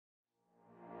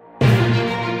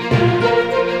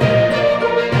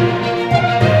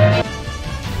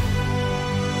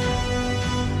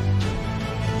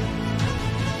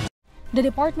The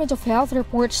Department of Health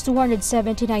reports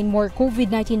 279 more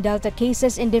COVID-19 Delta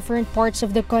cases in different parts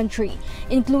of the country,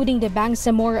 including the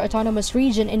Bangsamoro Autonomous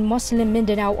Region in Muslim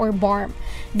Mindanao or BARM.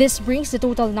 This brings the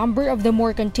total number of the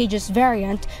more contagious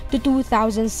variant to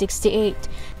 2,068.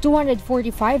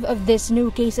 245 of these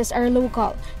new cases are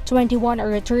local, 21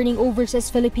 are returning overseas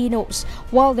Filipinos,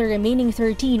 while the remaining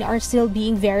 13 are still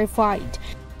being verified.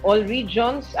 All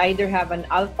regions either have an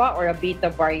alpha or a beta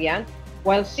variant,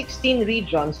 while 16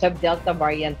 regions have Delta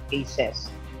variant cases.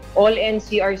 All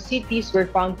NCR cities were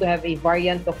found to have a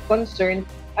variant of concern,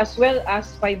 as well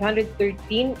as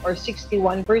 513 or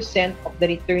 61% of the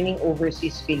returning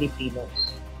overseas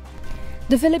Filipinos.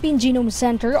 The Philippine Genome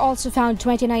Center also found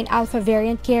 29 alpha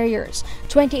variant carriers,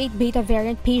 28 beta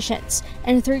variant patients,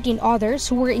 and 13 others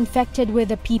who were infected with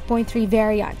the P.3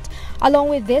 variant. Along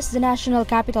with this, the National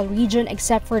Capital Region,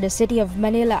 except for the city of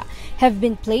Manila, have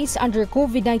been placed under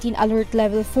COVID-19 Alert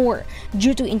Level 4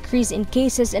 due to increase in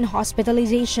cases and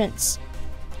hospitalizations.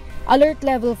 Alert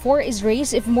Level 4 is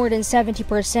raised if more than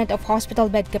 70% of hospital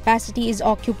bed capacity is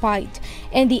occupied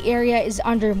and the area is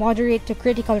under moderate to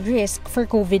critical risk for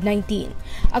COVID-19.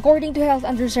 According to Health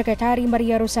Undersecretary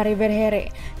Maria Rosario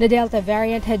Vergere, the Delta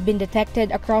variant had been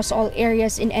detected across all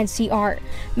areas in NCR.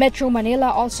 Metro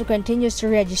Manila also continues to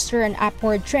register an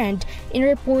upward trend in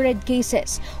reported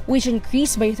cases, which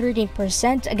increased by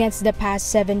 13% against the past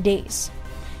 7 days.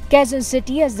 Quezon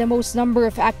City has the most number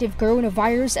of active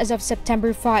coronavirus as of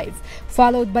September 5,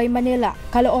 followed by Manila,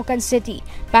 Caloocan City,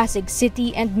 Pasig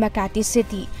City, and Makati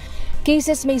City.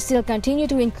 Cases may still continue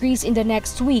to increase in the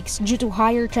next weeks due to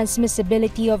higher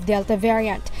transmissibility of Delta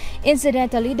variant.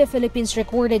 Incidentally, the Philippines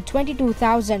recorded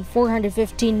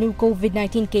 22,415 new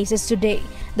COVID-19 cases today,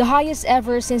 the highest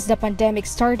ever since the pandemic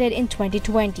started in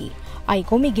 2020.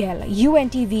 Aiko Miguel,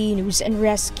 UNTV News and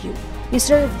Rescue. We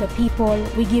serve the people,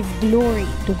 we give glory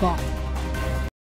to God.